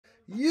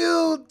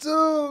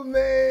YouTube,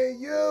 man.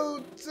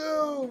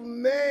 YouTube,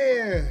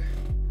 man.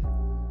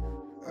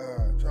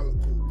 Try to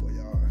look cool for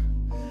y'all.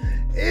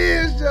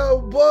 It's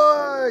your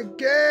boy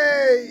KealsWorld,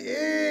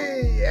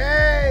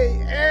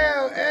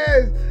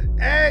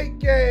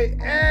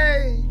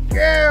 aka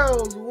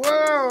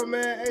KealsWorld,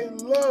 man. Hey,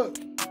 look.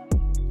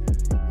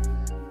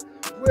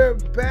 We're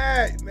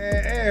back,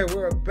 man. Hey,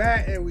 we're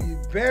back and we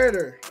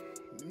better.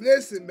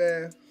 Listen,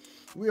 man.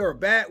 We are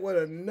back with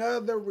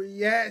another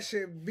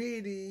reaction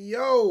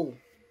video.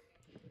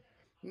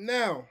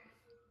 Now,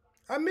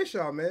 I miss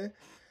y'all, man.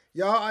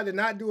 Y'all, I did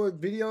not do a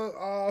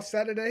video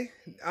Saturday.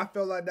 I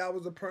felt like that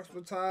was a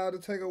personal time to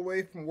take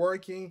away from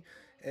working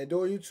and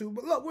doing YouTube.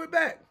 But look, we're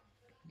back.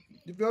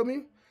 You feel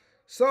me?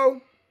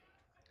 So,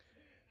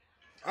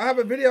 I have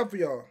a video for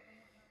y'all.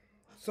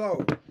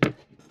 So,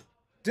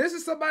 this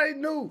is somebody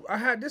new.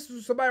 This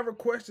was somebody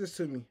requested this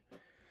to me.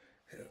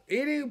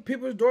 Eating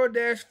people's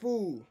DoorDash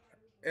food.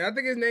 And I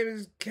think his name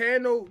is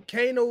Kanel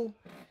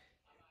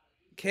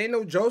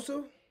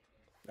Joseph.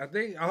 I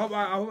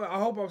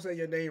hope I'm saying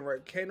your name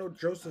right. Kanel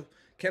Joseph.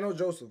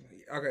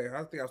 Okay,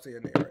 I think I'm saying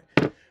your name right.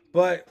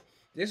 But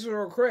this is a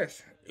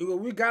request.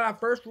 We got our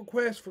first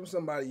request from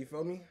somebody, you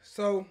feel me?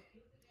 So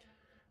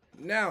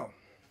now,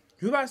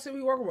 who about to say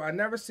we working with? I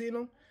never seen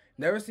him.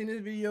 Never seen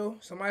this video.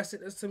 Somebody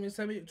sent this to me,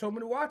 told me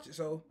to watch it.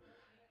 So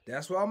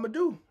that's what I'm gonna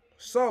do.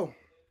 So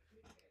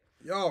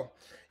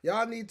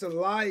y'all need to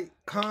like,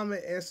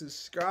 comment, and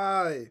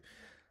subscribe.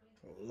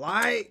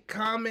 Like,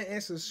 comment,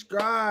 and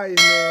subscribe,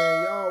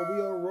 man. Y'all,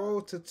 we on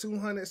road to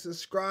 200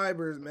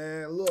 subscribers,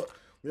 man. Look,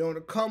 we on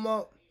the come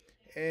up,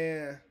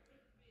 and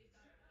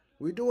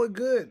we doing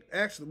good.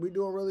 Actually, we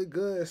doing really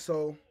good.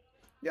 So,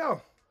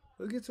 yo,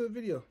 let's get to the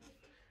video.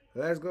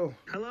 Let's go.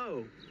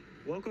 Hello.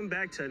 Welcome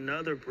back to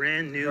another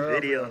brand new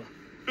video.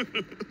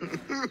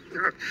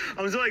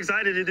 I'm so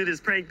excited to do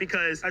this prank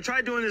because I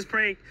tried doing this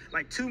prank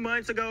like 2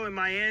 months ago in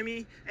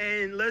Miami,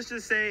 and let's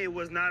just say it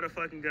was not a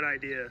fucking good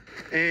idea.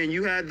 And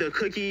you had the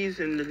cookies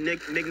and the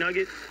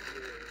McNugget.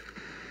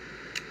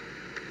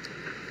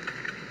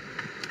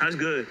 That's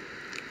good.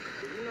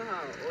 You know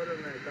how I order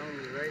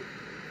McDonald's, right?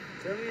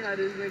 Tell me how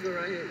this nigga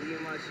right here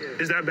eating my shit.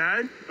 Is that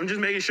bad? I'm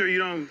just making sure you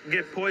don't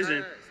get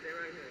poisoned. Stay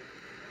right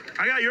here.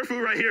 I got your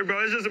food right here,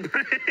 bro. It's just a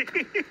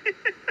prank.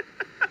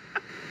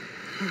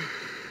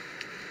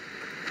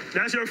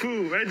 That's your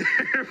food right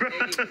there, bro.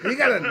 He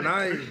got a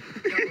knife.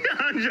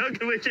 I'm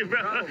joking with you, bro.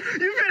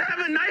 You finna have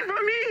a knife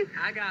on me?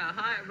 I got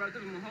hot, bro,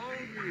 because I'm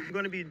hungry. I'm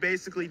gonna be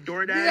basically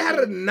DoorDash. He had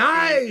a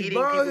knife,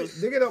 bro.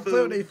 Nigga don't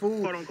play with their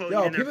food. Quote unquote,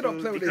 yo, people don't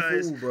play with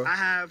their food, bro. I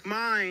have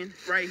mine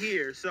right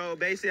here. So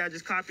basically, I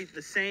just copied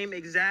the same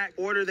exact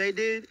order they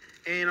did.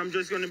 And I'm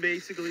just gonna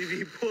basically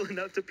be pulling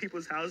up to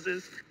people's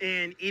houses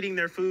and eating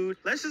their food.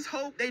 Let's just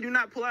hope they do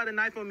not pull out a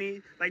knife on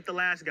me like the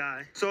last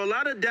guy. So a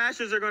lot of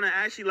Dashers are gonna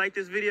actually like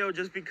this video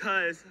just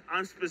because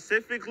I'm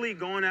specifically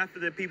going after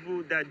the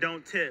people that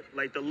don't tip.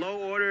 Like the low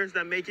orders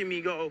that making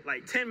me go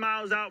like 10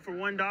 miles out for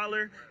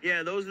 $1.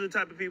 Yeah, those are the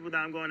type of people that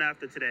I'm going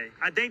after today.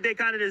 I think they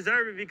kind of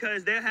deserve it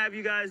because they'll have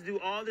you guys do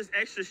all this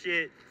extra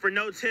shit for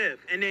no tip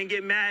and then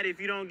get mad if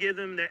you don't give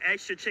them their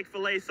extra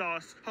Chick-fil-A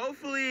sauce.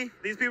 Hopefully,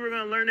 these people are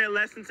gonna learn their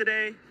lesson today.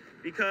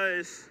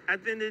 Because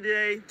at the end of the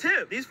day,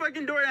 tip. These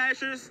fucking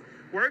DoorDashers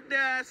work their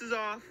asses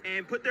off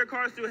and put their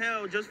cars through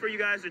hell just for you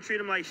guys to treat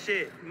them like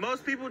shit.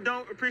 Most people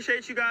don't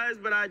appreciate you guys,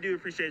 but I do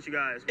appreciate you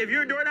guys. If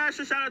you're a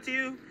DoorDasher, shout out to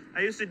you.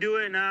 I used to do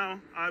it. Now,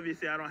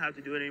 obviously, I don't have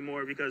to do it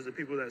anymore because of the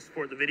people that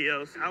support the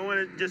videos. I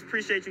want to just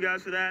appreciate you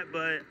guys for that,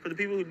 but for the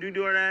people who do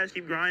DoorDash,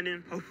 keep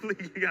grinding. Hopefully,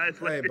 you guys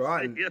like this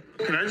video.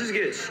 Can I just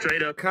get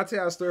straight up? Can I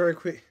tell you a story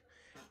quick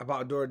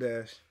about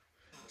DoorDash?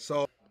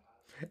 So,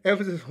 it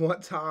was this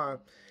one time.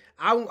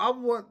 I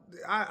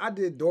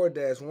did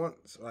DoorDash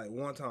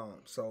one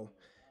time.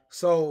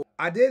 So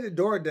I did the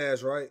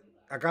DoorDash, right?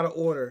 I got an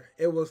order.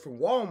 It was from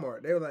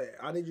Walmart. They were like,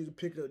 I need you to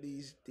pick up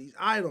these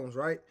items,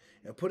 right?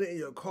 And put it in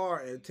your car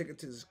and take it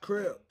to this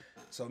crib.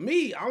 So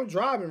me, I'm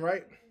driving,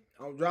 right?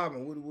 I'm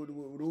driving.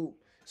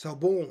 So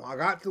boom, I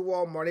got to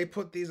Walmart. They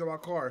put these in my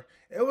car.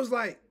 It was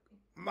like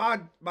my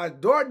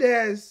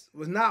DoorDash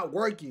was not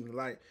working.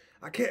 Like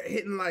I kept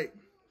hitting like,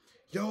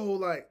 yo,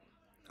 like,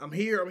 I'm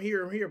here,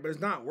 but it's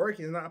not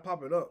working. It's not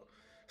popping up.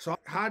 So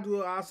how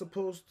do I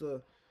supposed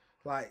to,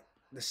 like,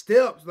 the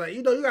steps? Like,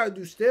 you know, you gotta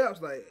do steps.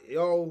 Like,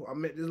 yo,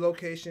 I'm at this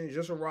location,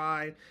 just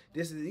arrived.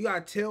 You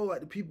gotta tell like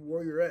the people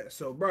where you're at.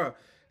 So, bro,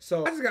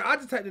 I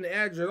just typed in the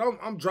address.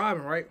 I'm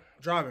driving, right?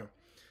 Driving.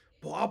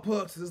 But I put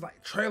up to this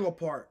like trailer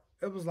park.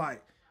 It was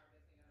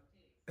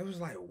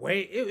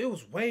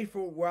way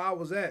from where I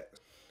was at,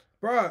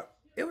 bro.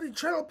 It was the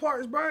trailer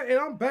parks, bro, and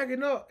I'm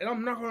backing up and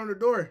I'm knocking on the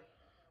door.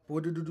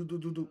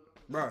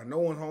 Bro, no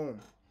one home.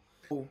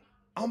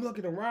 I'm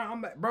looking around.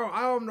 I'm like, bro,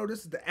 I don't know this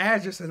is the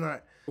address or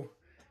not.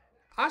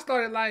 I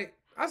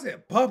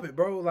said, bump it,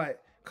 bro. Like,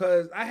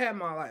 cause I had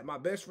my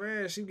best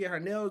friend, she get her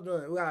nails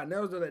done. We got our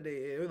nails done that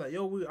day. It was like,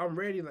 yo, I'm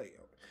ready. Like,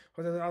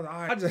 I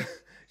was like,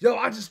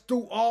 I just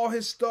threw all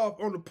his stuff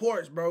on the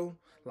porch, bro.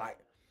 Like,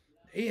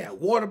 he had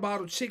water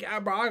bottle, chicken.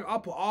 Bro, I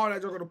put all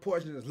that junk on the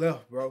porch and just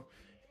left, bro.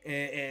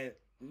 And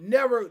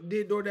Never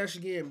did DoorDash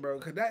again, bro,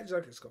 because that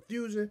junk is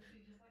confusing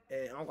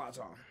and I don't got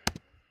time.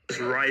 Just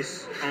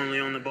rice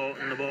only on the bowl,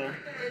 in the bowl.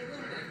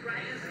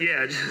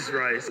 Yeah, just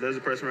rice. There's a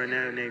person right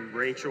now named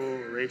Rachel.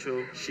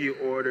 Rachel, she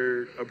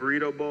ordered a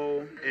burrito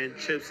bowl and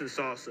chips and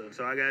salsa.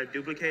 So I got to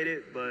duplicate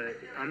it, but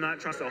I'm not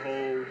trying to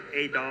whole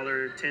 $8,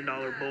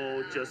 $10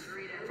 bowl just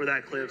for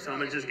that clip. So I'm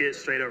going to just get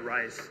straight up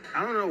rice.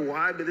 I don't know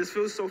why, but this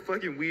feels so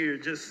fucking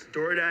weird. Just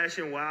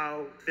DoorDashing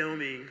while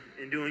filming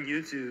and doing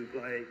YouTube.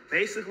 Like,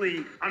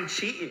 basically, I'm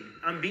cheating.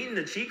 I'm beating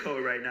the cheat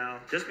code right now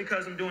just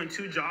because I'm doing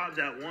 2 jobs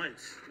at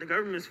once. The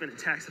government's finna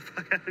tax the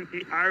fuck out of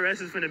me.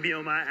 IRS is finna be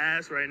on my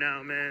ass right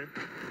now, man.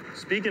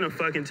 Speaking of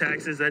fucking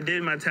taxes, I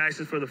did my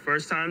taxes for the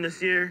first time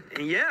this year.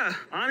 And yeah,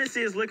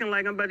 honestly, it's looking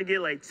like I'm about to get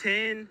like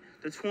 10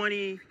 to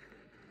 20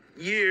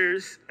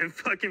 years in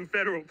fucking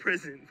federal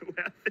prison the way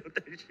I filled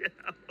that shit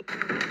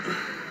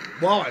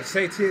out. Wow, I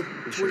say 10,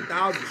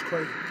 20,000 is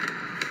crazy.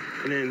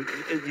 And then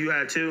you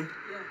had 2?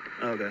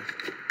 Yeah. Okay.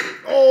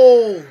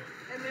 Oh!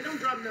 Hey man, don't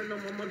drop nothing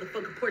on my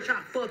motherfucking porch.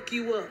 I'll fuck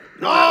you up.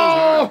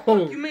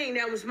 No! You mean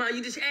that was mine?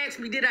 You just asked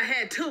me, did I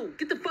had 2?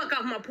 Get the fuck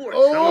off my porch.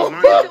 Oh!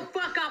 Get the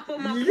fuck off of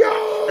my porch.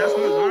 Yo! That's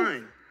what's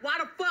mine. Why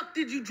the fuck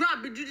did you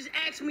drop it? You just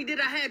asked me, did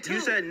I had 2? You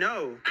said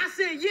no. I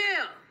said,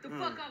 yeah. The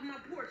fuck off my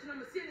porch. And I'm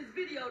going to send this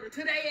video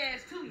to they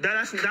ass too.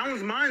 That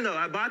was mine though.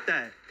 I bought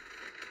that.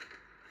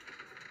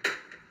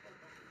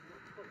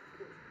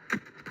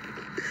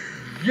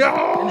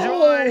 Yo!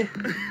 Enjoy.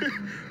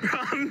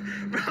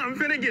 bro, I'm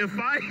finna get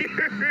fired.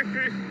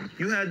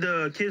 You had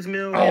the kids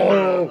meal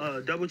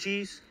and double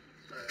cheese?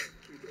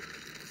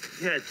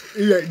 You had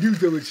You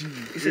double cheese.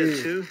 You said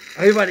 2?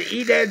 Are you about to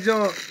eat that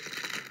junk?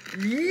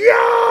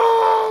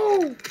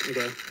 Yo!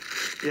 Okay.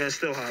 Yeah, it's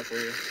still hot for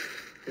you.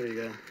 Here you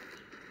go.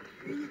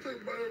 You just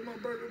take a bite of my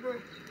burger, bro.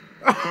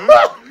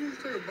 Huh? You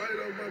just take a bite of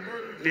my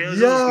burger. Yeah, it was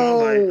just a small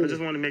bite. I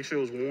just wanted to make sure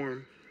it was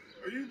warm.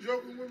 Are you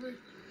joking with me?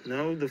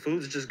 No, the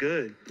food's just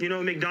good. You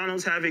know,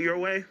 McDonald's have it your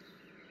way?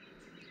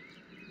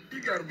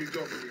 You gotta be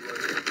joking with me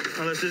right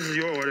now. Unless this is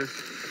your order.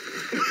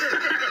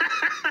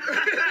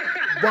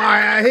 Boy,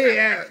 I hear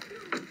that.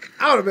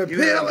 I would have been You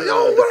pissed. have Like, the,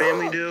 yo, the what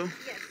family up? do?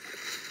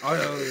 Oh,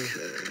 yeah.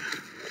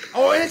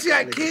 Oh, and she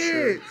got Making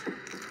kids.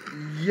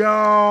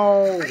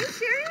 Yo. Are you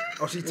serious?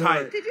 Oh, she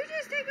tight. Did you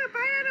just take a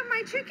bite out of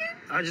my chicken?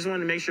 I just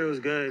wanted to make sure it was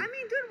good. I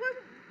mean, dude, what?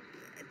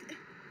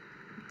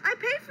 I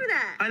paid for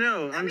that. I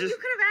know. I mean, you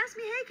could have asked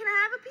me, hey, can I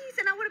have a piece?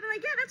 And I would have been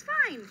like, yeah, that's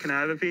fine. Can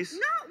I have a piece? No,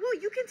 well,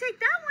 you can take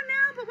that one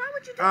now, but why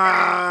would you do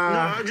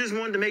that? No, I just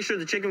wanted to make sure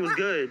the chicken was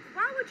good.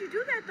 Why would you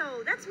do that,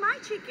 though? That's my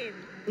chicken.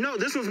 No,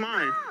 this was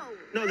mine.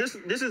 No. No, this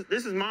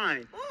is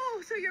mine.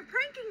 Oh, so you're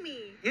pranking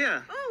me.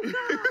 Yeah. Oh, God.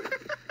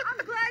 I'm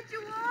glad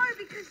you are,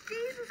 because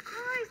Jesus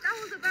Christ, I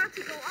was about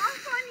to go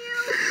off on you.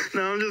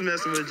 No, I'm just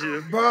messing with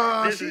you.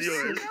 Bro, This is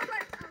yours.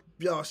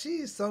 Yo,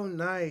 she's so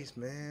nice,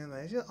 man.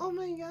 Like, oh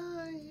my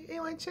God, you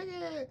ate my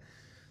chicken.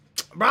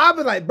 Bro, I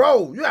be like,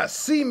 bro, you gotta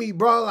see me,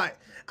 bro. Like,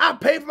 I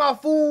pay for my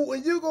food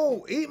and you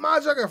go eat my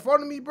junk in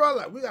front of me, bro.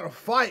 Like, we gotta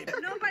fight.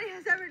 Nobody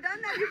has ever done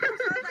that before,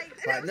 so I was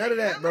like, None of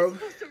that, bro.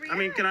 I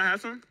mean, can I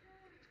have some?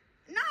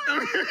 No.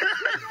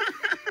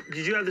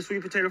 Did you have the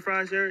sweet potato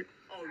fries, Eric?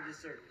 Oh, yes,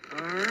 sir.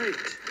 All right.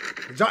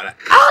 Drop that.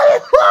 Oh,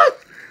 what?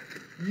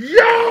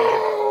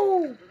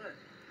 Yo!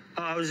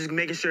 I was just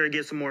making sure it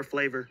gets some more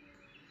flavor.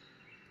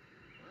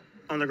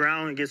 On the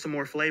ground and get some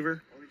more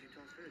flavor. Why would you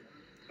toss fish?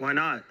 Why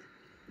not?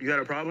 You got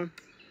a problem?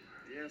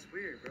 Yeah, it's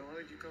weird, bro. Why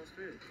would you toss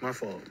fish? My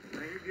fault.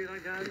 Man, you're good. I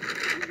got it.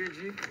 You're good,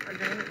 G. I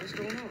got it. What's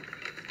going on?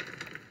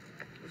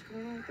 What's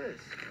going on with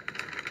this?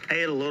 I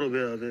ate a little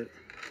bit of it.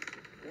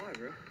 Why,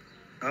 bro?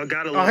 I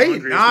got a little he hungry.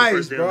 It's the nice,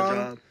 first day on the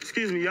bro. job.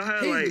 Excuse me, y'all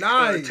had He like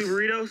nice. 2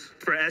 burritos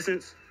for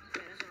Essence?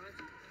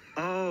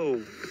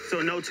 Oh,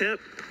 so no tip?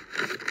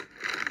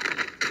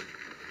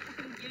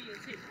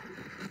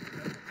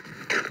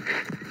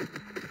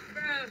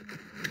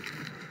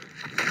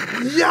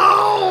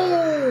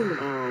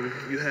 Yo!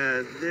 You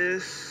had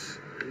this,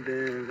 and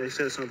then they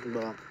said something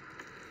about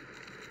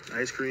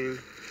ice cream.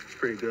 It's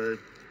pretty good.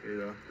 Here you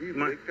go. You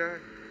My- big guy?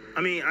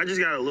 I mean, I just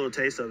got a little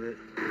taste of it.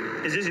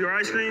 Is this your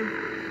ice cream?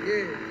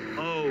 Yeah.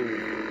 Oh,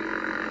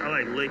 I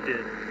like licked it.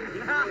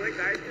 Yeah.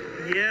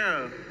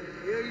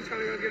 Yeah, you trying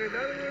to go get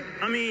another one?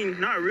 I mean,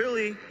 not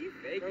really. He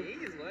faking. He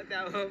just want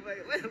that one.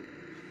 Like,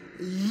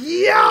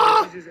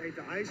 Yeah! You just ate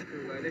the ice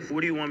cream. Like this.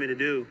 What do you want me to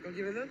do? Go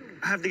get another one.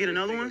 I have to get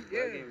another one?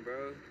 Yeah.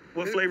 bro.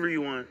 What flavor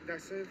you want?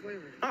 That same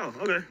flavor. Oh,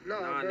 okay. Nah,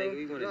 Nah, bro. nigga,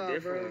 we want a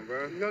different one,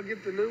 bro. Go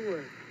get the new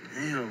one.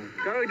 Damn.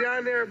 Go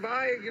down there,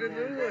 buy it, get a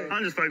new one.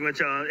 I'm just fucking with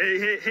y'all.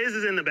 His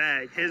is in the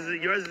bag.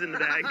 Yours is in the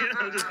bag.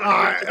 I'm just fucking All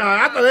right, with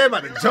I thought they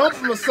about to jump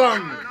from or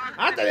something.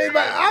 I thought they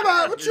about, I'm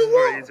about, what you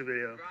want? YouTube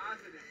video.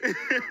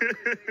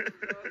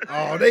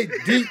 Oh, they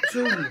deep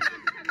too. Here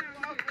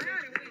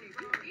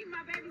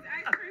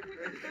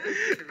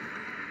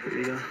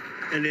you go.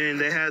 And then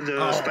they had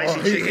the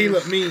spicy chicken. He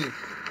look mean.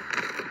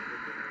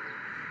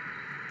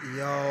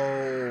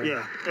 Yo.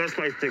 Yeah, that was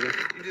spicy chicken.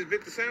 You just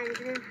bit the sandwich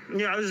one?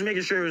 Yeah, I was just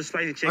making sure it was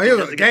spicy chicken. Oh, he was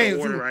just on the to get game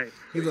order too. right.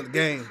 He was on the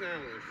game. Sandwich.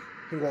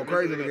 He going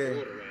crazy in the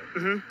game.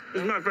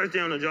 This is my first day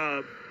on the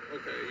job.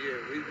 Okay, yeah,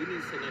 we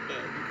need to send that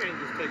back. You can't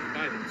just take a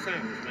bite of the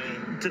sandwich,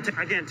 man.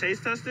 I can't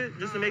taste test it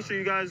just to make sure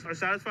you guys are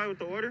satisfied with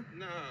the order?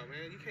 Nah,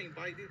 man, you can't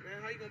bite it,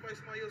 man. How you gonna bite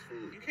somebody else's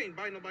food? You can't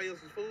bite nobody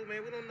else's food,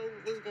 man. We don't know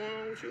what's going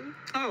on with you.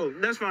 Oh,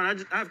 that's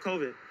fine. I have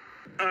COVID.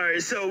 All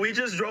right, so we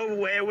just drove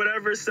away or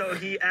whatever. So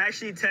he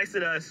actually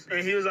texted us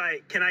and he was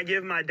like, "Can I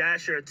give my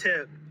dasher a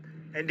tip?"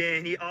 And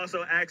then he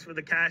also asked for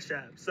the Cash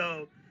App.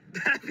 So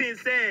that being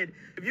said,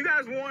 if you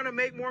guys want to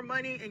make more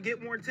money and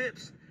get more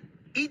tips,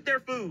 eat their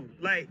food.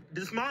 Like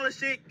the smallest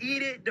shit,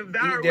 eat it,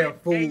 devour it,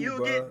 and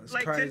you'll get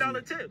like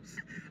 $10 tips.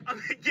 I'm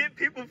gonna get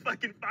people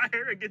fucking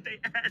fired or get their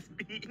ass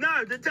beat.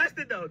 No, test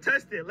it though.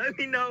 Test it. Let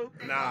me know.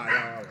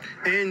 Nah.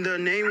 And the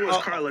name was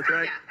Carla,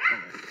 correct? Yeah.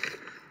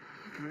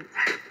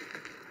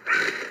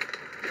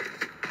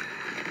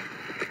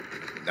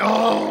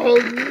 Oh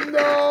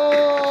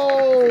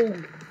no!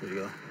 There you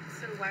go.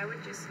 So why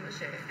would you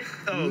smush it?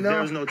 Oh, no.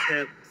 There was no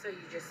tip. So you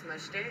just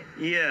smushed it?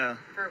 Yeah.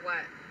 For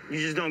what? You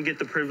just don't get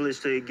the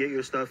privilege to get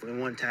your stuff in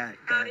one tag.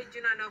 How did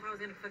you not know if I was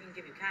gonna fucking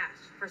give you cash?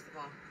 First of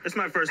all. It's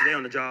my first day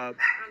on the job.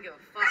 I don't give a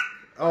fuck.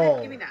 Oh.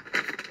 Give me that.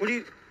 What are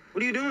you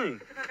doing?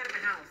 Get the fuck out of my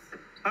house.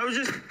 I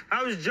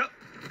was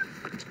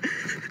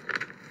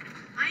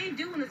I ain't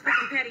doing this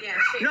fucking petty ass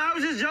shit. No, I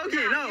was just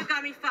joking. No. You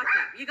got me fucked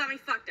up. You got me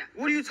fucked up.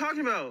 What are you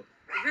talking about?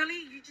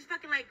 Really? You just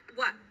fucking like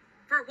what?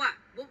 For what?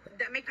 Will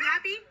that make you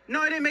happy?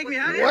 No, it didn't make me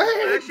happy. What?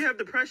 I actually have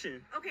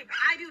depression. Okay,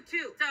 I do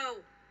too. So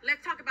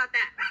let's talk about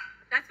that.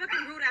 That's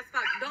fucking rude as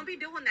fuck. Don't be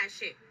doing that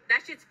shit.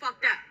 That shit's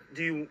fucked up.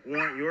 Do you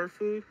want your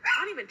food?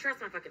 I don't even trust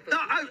my fucking food. No,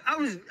 I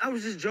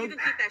was just You joking. can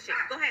keep that shit.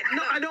 Go ahead.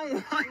 No, go. I don't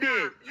want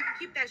Nah, it. you can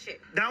keep that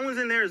shit. That one's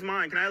in there is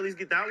mine. Can I at least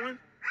get that one?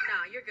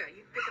 Nah, you're good.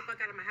 You can get the fuck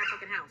out of my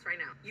fucking house right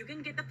now. You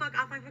can get the fuck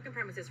off my fucking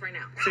premises right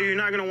now. So you're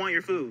not gonna want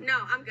your food? No,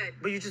 I'm good.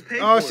 But you just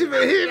paid Oh, for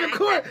he it.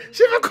 recorded.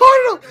 She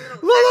recorded him.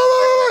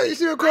 Look.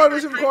 She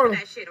recorded him.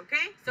 That shit,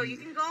 okay? So you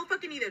can go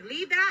fucking either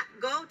leave that,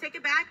 go take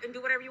it back, and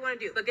do whatever you want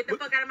to do. But get the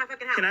fuck out of my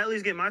fucking house. Can I at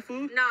least get my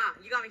food? Nah,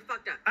 you got me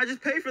fucked up. I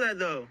just paid for that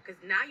though. Because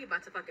now you're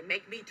about to fucking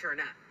make me turn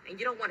up. And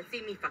you don't want to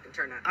see me fucking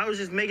turn up. I was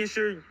just making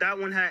sure that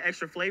one had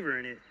extra flavor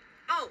in it.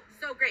 Oh,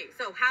 so great.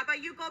 So how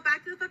about you go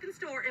back to the fucking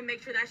store and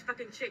make sure that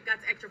fucking shit got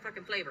extra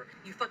fucking flavor.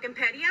 You fucking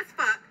petty as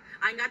fuck.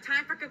 I ain't got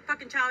time for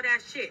fucking child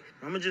ass shit.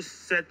 I'm gonna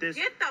just set this.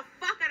 Get the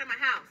fuck out of my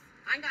house.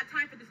 I ain't got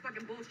time for this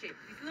fucking bullshit.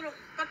 These little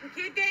fucking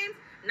kid games?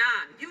 Nah,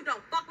 you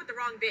don't fuck with the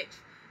wrong bitch.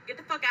 Get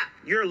the fuck out.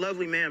 You're a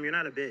lovely ma'am. You're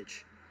not a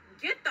bitch.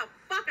 Get the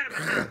fuck out of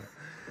my house.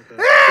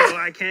 Okay. So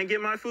I can't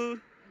get my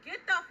food? Get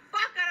the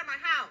fuck out of my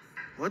house.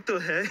 What the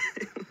heck?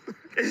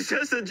 It's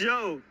just a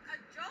joke. A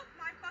joke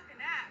my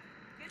fucking ass.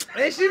 Get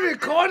the And she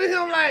recorded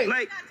him like.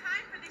 I got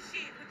time for this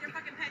shit with your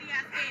fucking petty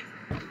ass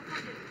games.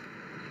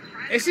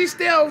 And she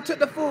still took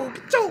the food.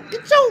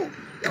 Get you.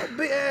 Yo,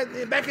 big ass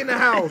back in the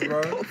house,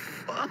 bro. What the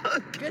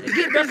fuck?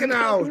 Get back in the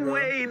house, bro.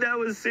 Way that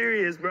was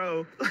serious,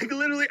 bro. Like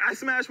literally, I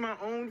smashed my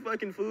own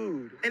fucking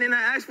food, and then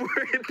I asked for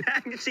it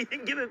back, and she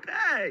didn't give it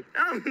back.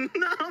 I'm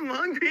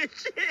hungry as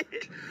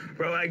shit,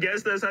 bro. I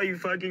guess that's how you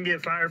fucking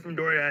get fired from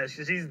DoorDash,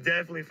 cause she's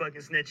definitely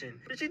fucking snitching.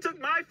 She took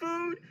my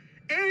food,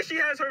 and she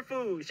has her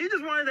food. She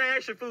just wanted that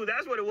extra food.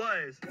 That's what it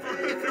was.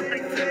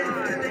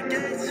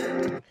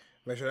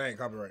 Make sure that ain't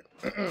copyright.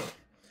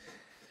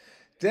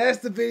 That's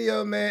the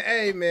video, man.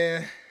 Hey,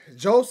 man.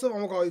 Joseph, I'm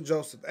gonna call you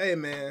Joseph. Hey,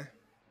 man.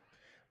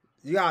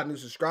 You got a new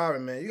subscriber,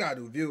 man. You got a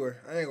new viewer.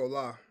 I ain't gonna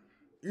lie.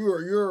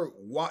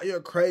 You're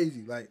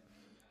crazy. Like,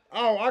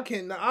 I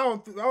can't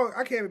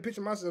even picture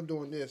myself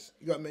doing this.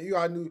 You got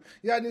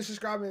a new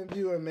subscriber and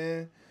viewer,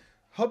 man.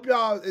 Hope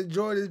y'all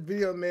enjoy this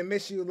video, man.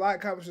 Make sure you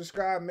like, comment,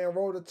 subscribe, man.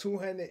 Roll to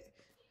 200.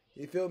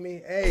 You feel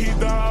me? Hey, He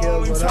thought I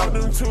only talk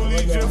them to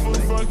these just for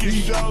fucking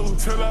show.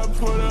 Till I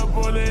put up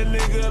on that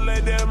nigga,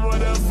 let that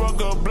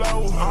motherfucker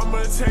blow.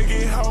 I'ma take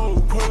it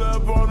home, put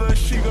up on her,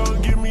 she gon'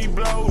 give me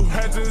blow.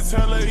 Had to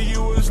tell her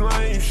you was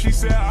lame, she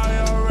said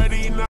I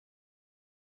already know.